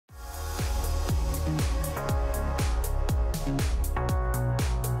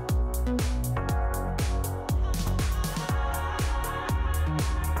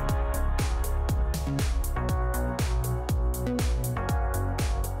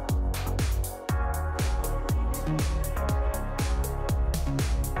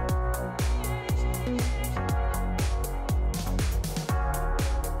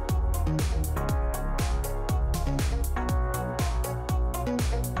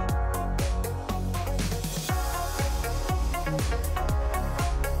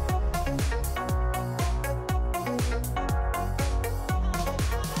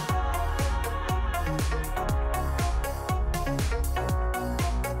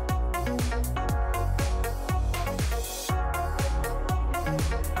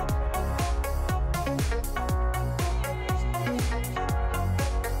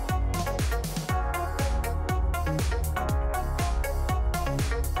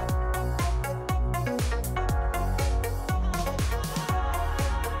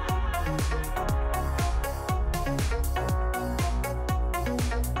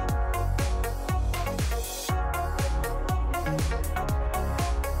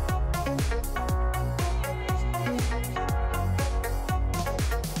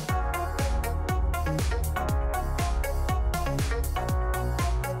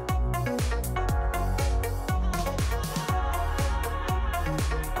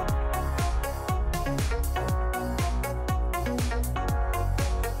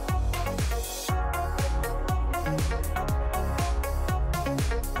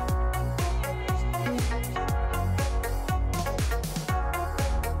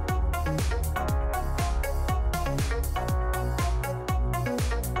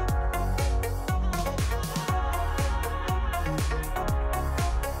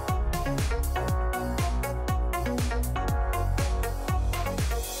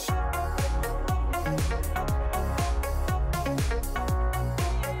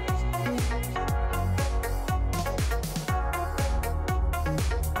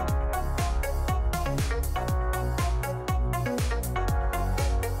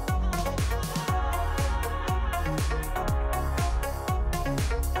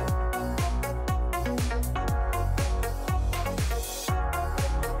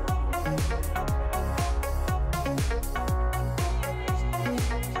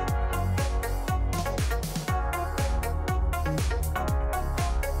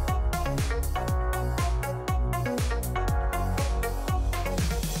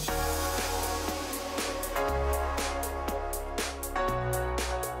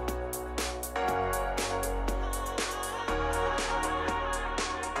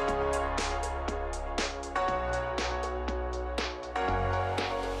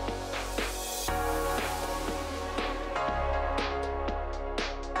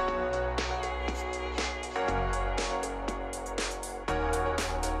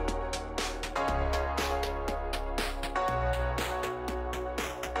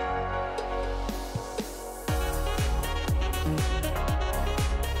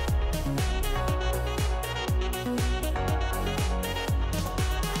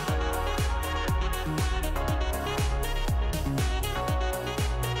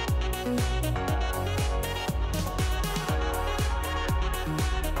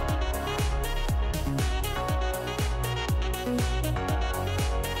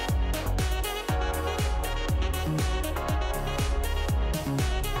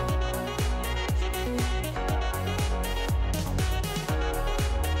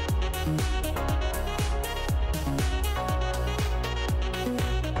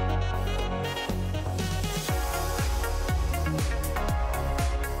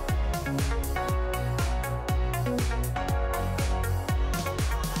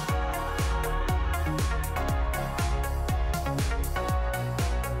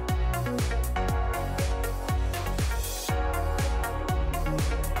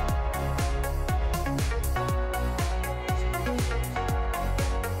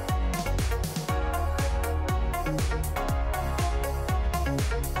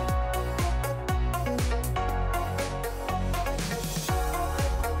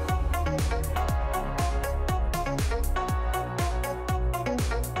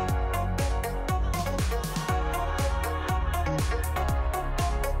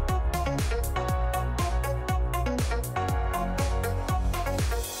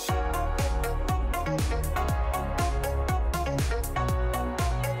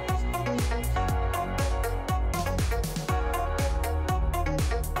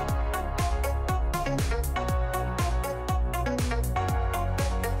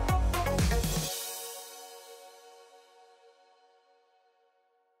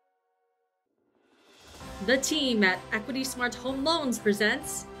The team at Equity Smart Home Loans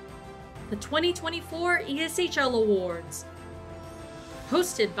presents the 2024 ESHL Awards,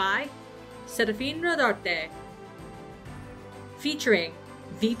 hosted by Serafin Rodarte, featuring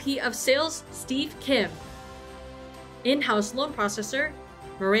VP of Sales Steve Kim, in-house loan processor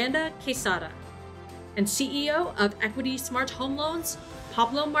Miranda Quesada, and CEO of Equity Smart Home Loans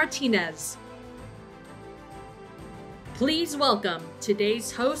Pablo Martinez. Please welcome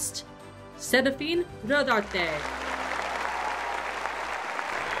today's host, Serafin Rodarte.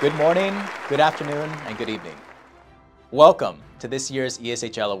 Good morning, good afternoon, and good evening. Welcome to this year's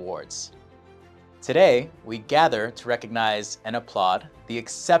ESHL Awards. Today, we gather to recognize and applaud the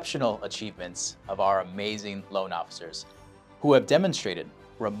exceptional achievements of our amazing loan officers who have demonstrated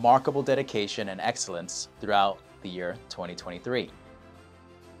remarkable dedication and excellence throughout the year 2023.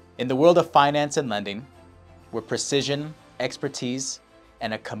 In the world of finance and lending, where precision, expertise,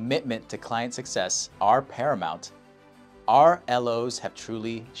 and a commitment to client success are paramount, our LOs have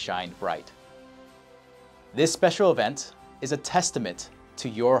truly shined bright. This special event is a testament to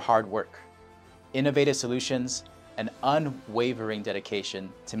your hard work, innovative solutions, and unwavering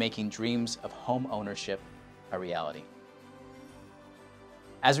dedication to making dreams of home ownership a reality.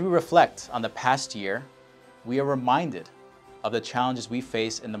 As we reflect on the past year, we are reminded of the challenges we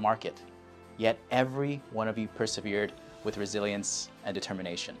face in the market, yet every one of you persevered with resilience and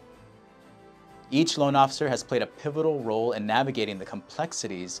determination. Each loan officer has played a pivotal role in navigating the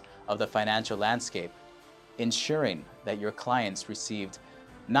complexities of the financial landscape, ensuring that your clients received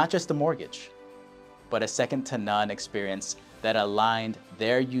not just a mortgage, but a second-to-none experience that aligned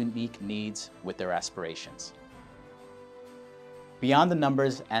their unique needs with their aspirations. Beyond the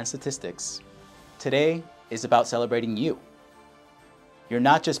numbers and statistics, today is about celebrating you. You're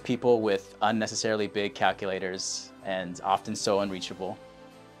not just people with unnecessarily big calculators and often so unreachable.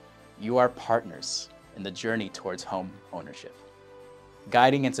 You are partners in the journey towards home ownership,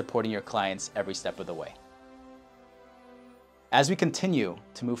 guiding and supporting your clients every step of the way. As we continue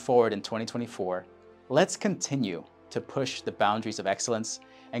to move forward in 2024, let's continue to push the boundaries of excellence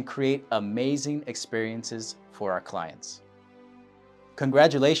and create amazing experiences for our clients.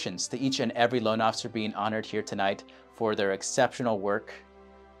 Congratulations to each and every loan officer being honored here tonight for their exceptional work.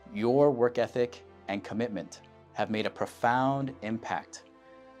 Your work ethic and commitment have made a profound impact,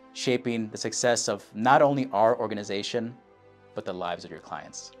 shaping the success of not only our organization, but the lives of your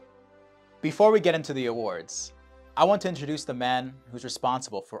clients. Before we get into the awards, I want to introduce the man who's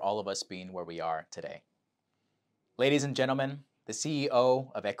responsible for all of us being where we are today. Ladies and gentlemen, the CEO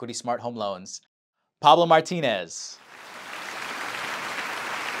of Equity Smart Home Loans, Pablo Martinez.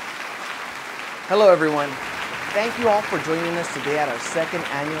 Hello everyone. Thank you all for joining us today at our second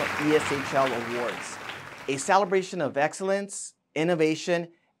annual ESHL Awards, a celebration of excellence, innovation,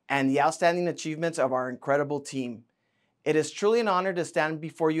 and the outstanding achievements of our incredible team. It is truly an honor to stand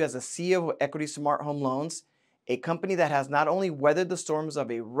before you as the CEO of Equity Smart Home Loans, a company that has not only weathered the storms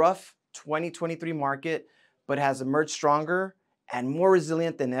of a rough 2023 market, but has emerged stronger and more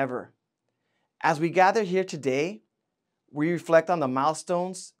resilient than ever. As we gather here today, we reflect on the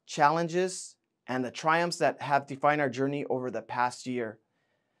milestones, challenges, and the triumphs that have defined our journey over the past year.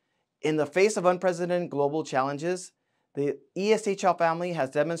 In the face of unprecedented global challenges, the ESHL family has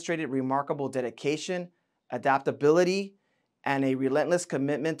demonstrated remarkable dedication, adaptability, and a relentless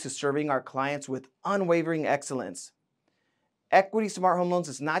commitment to serving our clients with unwavering excellence. Equity Smart Home Loans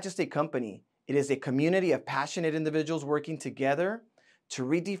is not just a company, it is a community of passionate individuals working together to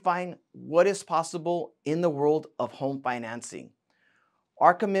redefine what is possible in the world of home financing.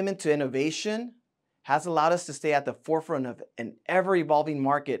 Our commitment to innovation has allowed us to stay at the forefront of an ever-evolving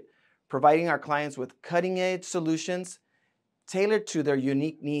market, providing our clients with cutting-edge solutions tailored to their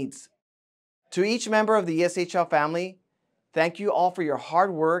unique needs. To each member of the ESHL family, thank you all for your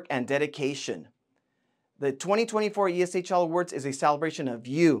hard work and dedication. The 2024 ESHL Awards is a celebration of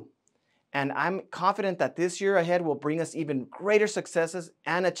you, and I'm confident that this year ahead will bring us even greater successes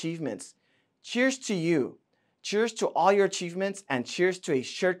and achievements. Cheers to you. Cheers to all your achievements, and cheers to a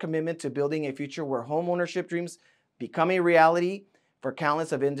shared commitment to building a future where home ownership dreams become a reality for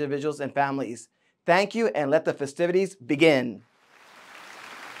countless of individuals and families. Thank you, and let the festivities begin.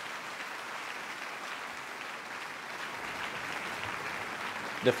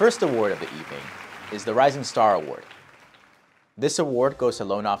 The first award of the evening is the Rising Star Award. This award goes to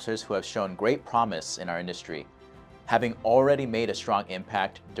loan officers who have shown great promise in our industry, having already made a strong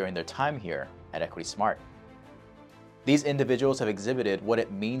impact during their time here at Equity Smart. These individuals have exhibited what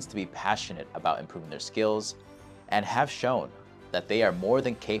it means to be passionate about improving their skills and have shown that they are more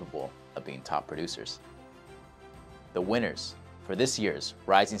than capable of being top producers. The winners for this year's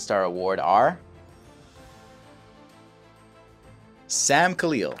Rising Star Award are Sam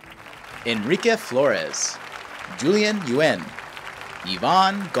Khalil, Enrique Flores, Julian Yuen,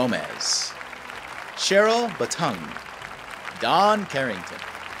 Yvonne Gomez, Cheryl Batung, Don Carrington,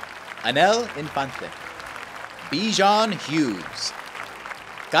 Anel Infante, Bijan Hughes,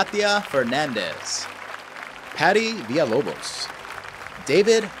 Katia Fernandez, Patty Villalobos,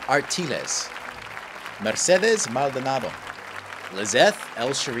 David Artiles, Mercedes Maldonado, Lizeth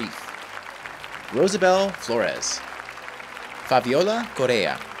El Sharif, Rosabel Flores, Fabiola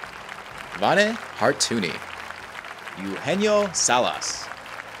Correa, Vane Hartuni, Eugenio Salas,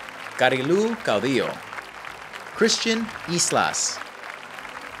 Carilu Caudillo, Christian Islas,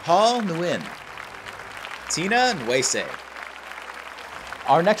 Paul Nguyen, Tina Nwese.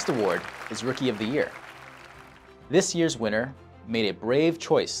 Our next award is Rookie of the Year. This year's winner made a brave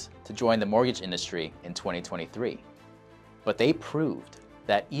choice to join the mortgage industry in 2023, but they proved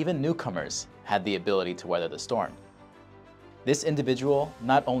that even newcomers had the ability to weather the storm. This individual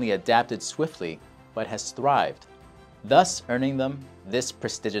not only adapted swiftly, but has thrived, thus earning them this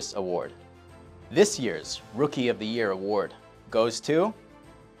prestigious award. This year's Rookie of the Year award goes to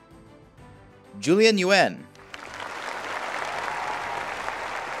Julian Yuen.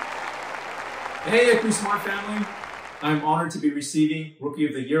 Hey, Equity Smart family. I'm honored to be receiving Rookie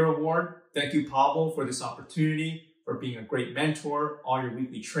of the Year award. Thank you, Pablo, for this opportunity, for being a great mentor, all your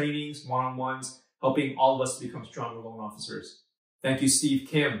weekly trainings, one-on-ones, helping all of us to become stronger loan officers. Thank you, Steve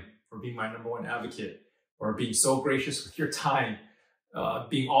Kim, for being my #1 advocate, for being so gracious with your time,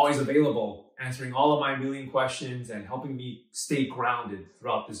 being always available, answering all of my million questions, and helping me stay grounded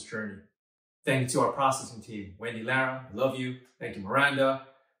throughout this journey. Thank you to our processing team, Wendy Lara, I love you. Thank you, Miranda.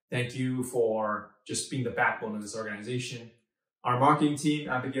 Thank you for just being the backbone of this organization. Our marketing team,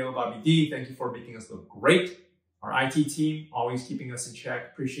 Abigail, Bobby D, thank you for making us look great. Our IT team, always keeping us in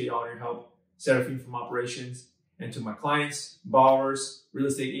check. Appreciate all your help. Seraphine from operations. And to my clients, borrowers, real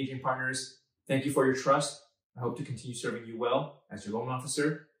estate agent partners, thank you for your trust. I hope to continue serving you well as your loan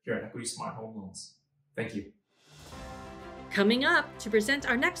officer here at Equity Smart Home Loans. Thank you. Coming up to present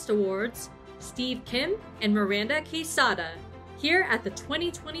our next awards, Steve Kim and Miranda Quesada, here at the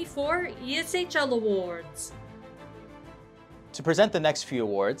 2024 ESHL Awards. To present the next few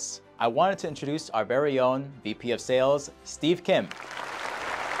awards, I wanted to introduce our very own VP of Sales, Steve Kim.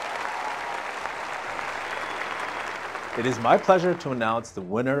 It is my pleasure to announce the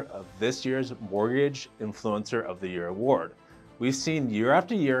winner of this year's Mortgage Influencer of the Year award. We've seen year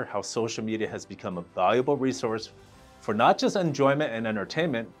after year how social media has become a valuable resource for not just enjoyment and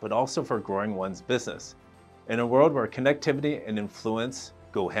entertainment, but also for growing one's business. In a world where connectivity and influence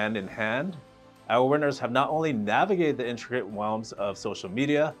go hand in hand, our winners have not only navigated the intricate realms of social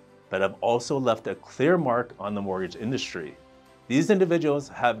media, but have also left a clear mark on the mortgage industry. These individuals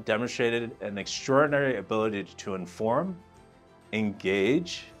have demonstrated an extraordinary ability to inform,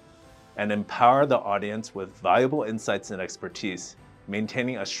 engage, and empower the audience with valuable insights and expertise,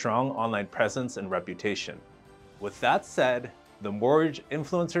 maintaining a strong online presence and reputation. With that said, the Mortgage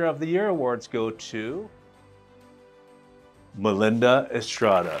Influencer of the Year awards go to Melinda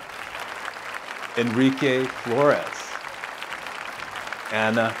Estrada, Enrique Flores,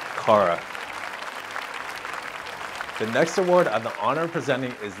 Anna Cara. The next award I have the honor of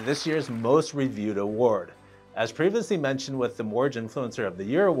presenting is this year's Most Reviewed Award. As previously mentioned with the Mortgage Influencer of the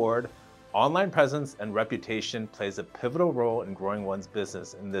Year award, online presence and reputation plays a pivotal role in growing one's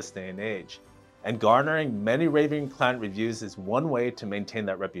business in this day and age. And garnering many raving client reviews is one way to maintain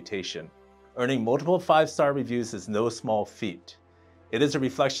that reputation. Earning multiple 5-star reviews is no small feat. It is a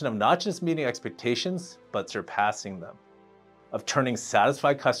reflection of not just meeting expectations, but surpassing them, of turning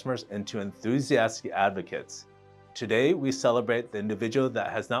satisfied customers into enthusiastic advocates. Today, we celebrate the individual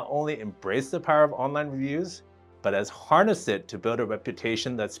that has not only embraced the power of online reviews, but has harnessed it to build a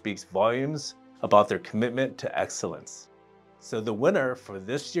reputation that speaks volumes about their commitment to excellence. So the winner for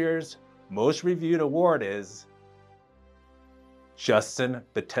this year's Most Reviewed Award is Justin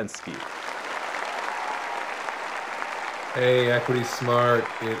Batensky. Hey, Equity Smart.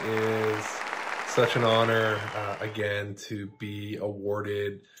 It is such an honor again to be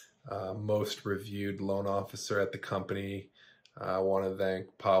awarded Most Reviewed Loan Officer at the company. I want to thank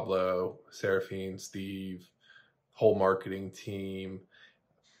Pablo, Seraphine, Steve, whole marketing team.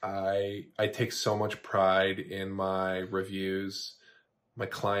 I take so much pride in my reviews. My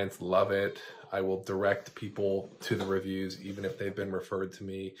clients love it. I will direct people to the reviews even if they've been referred to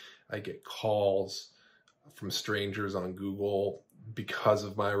me. I get calls from strangers on Google because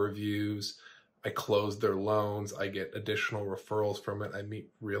of my reviews. I close their loans. I get additional referrals from it. I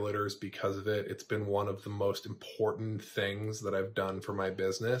meet realtors because of it. It's been one of the most important things that I've done for my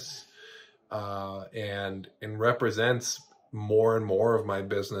business. And it represents more and more of my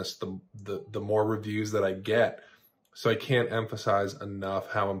business, the more reviews that I get. So I can't emphasize enough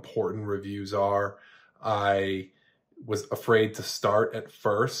how important reviews are. I was afraid to start at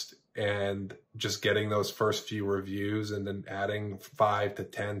first, and just getting those first few reviews and then adding 5 to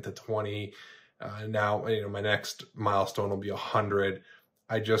 10 to 20. Now, my next milestone will be 100.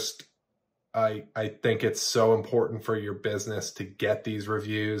 I think it's so important for your business to get these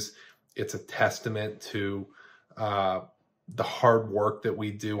reviews. It's a testament to the hard work that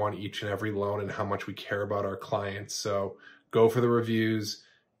we do on each and every loan and how much we care about our clients. So go for the reviews,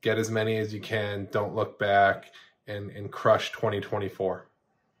 get as many as you can, don't look back, and crush 2024.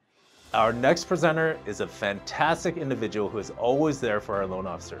 Our next presenter is a fantastic individual who is always there for our loan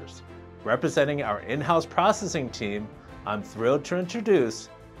officers. Representing our in-house processing team, I'm thrilled to introduce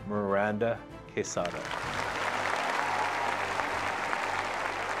Miranda Quesada.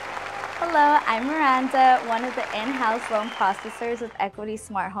 Hello, I'm Miranda, one of the in-house loan processors with Equity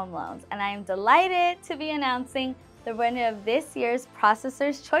Smart Home Loans, and I am delighted to be announcing the winner of this year's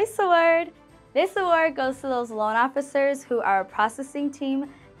Processor's Choice Award. This award goes to those loan officers who our processing team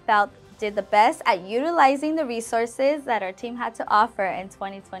felt did the best at utilizing the resources that our team had to offer in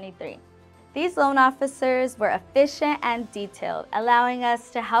 2023. These loan officers were efficient and detailed, allowing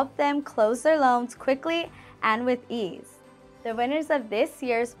us to help them close their loans quickly and with ease. The winners of this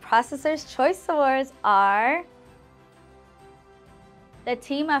year's Processor's Choice Awards are the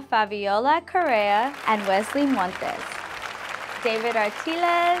team of Fabiola Correa and Wesley Montes, David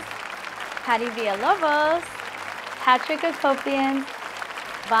Artiles, Patty Villalobos, Patrick Akopian,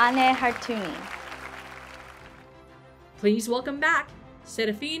 Vane Hartuni. Please welcome back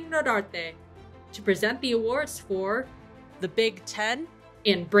Serafin Rodarte to present the awards for the Big Ten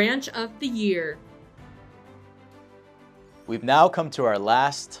and Branch of the Year. We've now come to our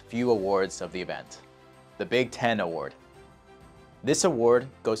last few awards of the event, the Big Ten Award. This award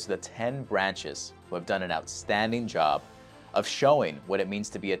goes to the 10 branches who have done an outstanding job of showing what it means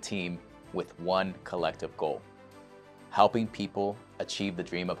to be a team with one collective goal: helping people achieve the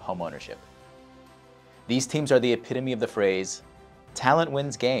dream of homeownership. These teams are the epitome of the phrase, talent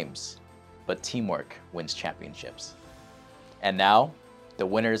wins games, but teamwork wins championships. And now, the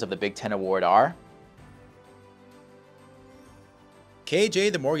winners of the Big Ten Award are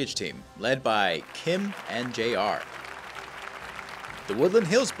KJ the Mortgage Team, led by Kim and JR. The Woodland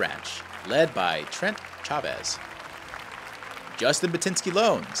Hills Branch, led by Trent Chavez. Justin Batinsky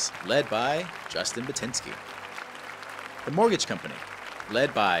Loans, led by Justin Batinsky. The Mortgage Company,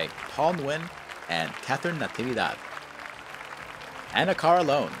 led by Paul Nguyen and Catherine Natividad. Anacara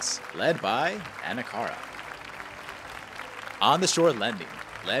Loans, led by Anacara. On the Shore Lending,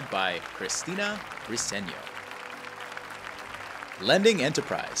 led by Cristina Briseño. Lending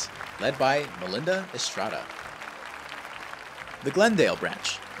Enterprise, led by Melinda Estrada. The Glendale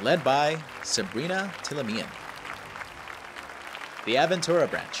Branch, led by Sabrina Tilamian. The Aventura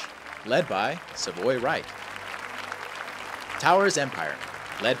Branch, led by Savoy Wright. Towers Empire,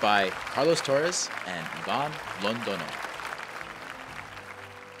 led by Carlos Torres and Ivan Londono.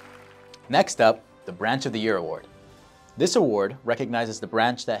 Next up, the Branch of the Year Award. This award recognizes the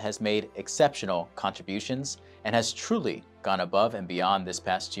branch that has made exceptional contributions and has truly gone above and beyond this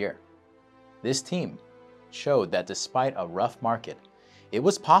past year. This team showed that despite a rough market, it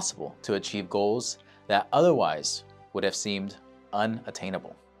was possible to achieve goals that otherwise would have seemed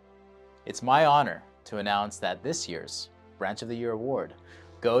unattainable. It's my honor to announce that this year's Branch of the Year Award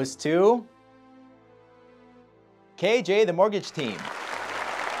goes to KJ the Mortgage Team.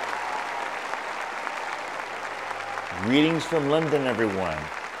 Greetings from London, everyone.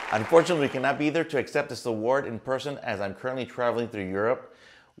 Unfortunately, we cannot be there to accept this award in person as I'm currently traveling through Europe.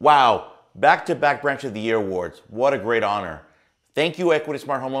 Wow, back-to-back Branch of the Year Awards. What a great honor. Thank you, Equity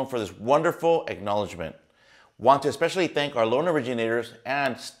Smart Home Loan, for this wonderful acknowledgement. Want to especially thank our loan originators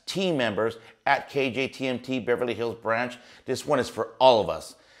and team members at KJTMT Beverly Hills Branch. This one is for all of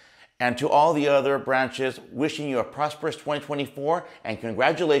us. And to all the other branches, wishing you a prosperous 2024 and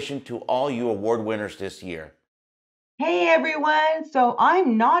congratulations to all you award winners this year. Hey everyone, so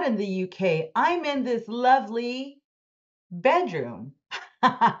I'm not in the UK. I'm in this lovely bedroom.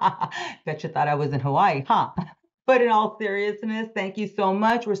 Bet you thought I was in Hawaii, huh? But in all seriousness, thank you so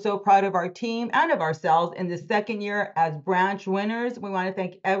much. We're so proud of our team and of ourselves in the second year as branch winners. We want to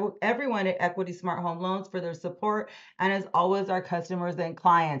thank everyone at Equity Smart Home Loans for their support, and as always, our customers and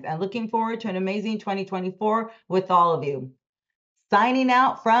clients. And looking forward to an amazing 2024 with all of you. Signing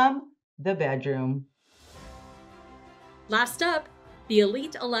out from the bedroom. Last up, the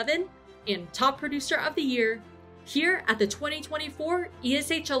Elite 11 and Top Producer of the Year here at the 2024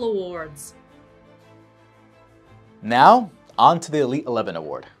 ESHL Awards. Now, On to the Elite 11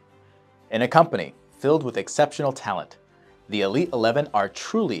 Award. In a company filled with exceptional talent, the Elite 11 are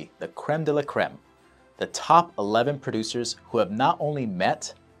truly the creme de la creme, the top 11 producers who have not only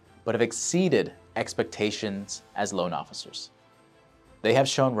met, but have exceeded expectations as loan officers. They have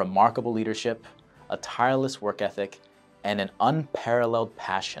shown remarkable leadership, a tireless work ethic, and an unparalleled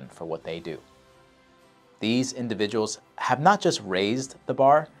passion for what they do. These individuals have not just raised the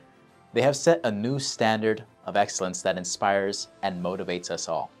bar, they have set a new standard of excellence that inspires and motivates us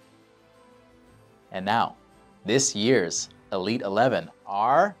all. And now, this year's Elite 11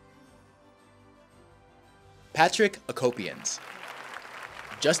 are Patrick Akopians,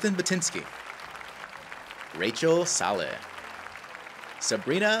 Justin Batinsky, Rachel Saleh,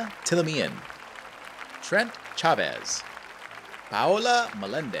 Sabrina Tilamian, Trent Chavez, Paola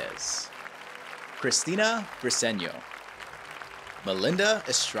Melendez, Cristina Briseño, Melinda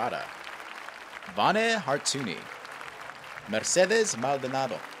Estrada, Vane Hartuni, Mercedes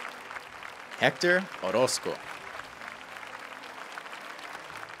Maldonado, Hector Orozco.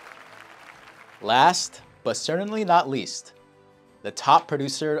 Last, but certainly not least, the Top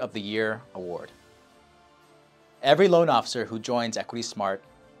Producer of the Year Award. Every loan officer who joins Equity Smart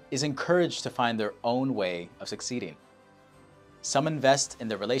is encouraged to find their own way of succeeding. Some invest in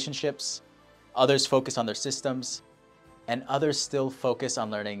their relationships, others focus on their systems, and others still focus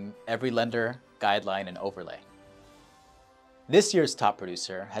on learning every lender, guideline, and overlay. This year's top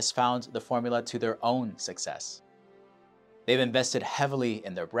producer has found the formula to their own success. They've invested heavily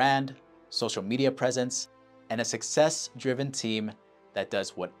in their brand, social media presence, and a success-driven team that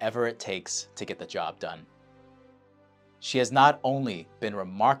does whatever it takes to get the job done. She has not only been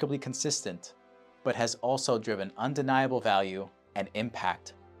remarkably consistent, but has also driven undeniable value and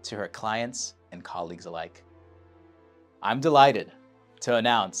impact to her clients and colleagues alike. I'm delighted to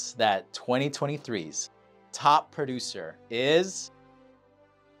announce that 2023's top producer is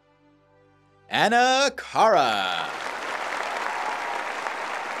Anna Cara.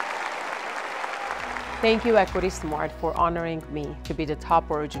 Thank you, Equity Smart, for honoring me to be the top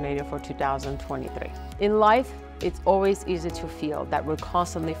originator for 2023. In life, it's always easy to feel that we're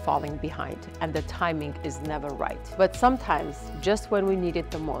constantly falling behind and the timing is never right. But sometimes, just when we need it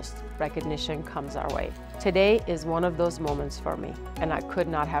the most, recognition comes our way. Today is one of those moments for me, and I could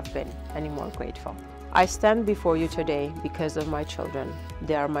not have been any more grateful. I stand before you today because of my children.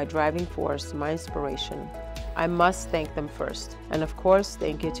 They are my driving force, my inspiration. I must thank them first. And of course,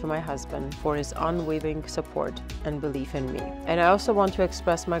 thank you to my husband for his unwavering support and belief in me. And I also want to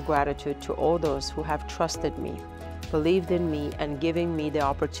express my gratitude to all those who have trusted me, believed in me, and giving me the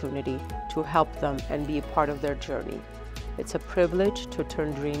opportunity to help them and be a part of their journey. It's a privilege to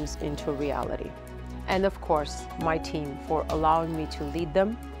turn dreams into reality. And of course, my team for allowing me to lead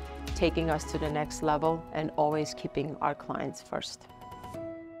them, taking us to the next level, and always keeping our clients first.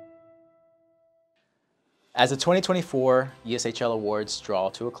 As the 2024 ESHL Awards draw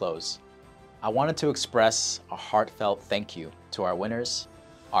to a close, I wanted to express a heartfelt thank you to our winners,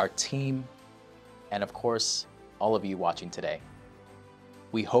 our team, and of course, all of you watching today.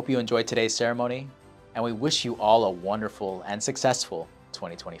 We hope you enjoyed today's ceremony, and we wish you all a wonderful and successful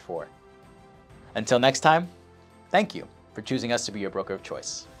 2024. Until next time, thank you for choosing us to be your broker of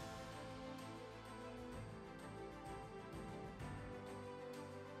choice.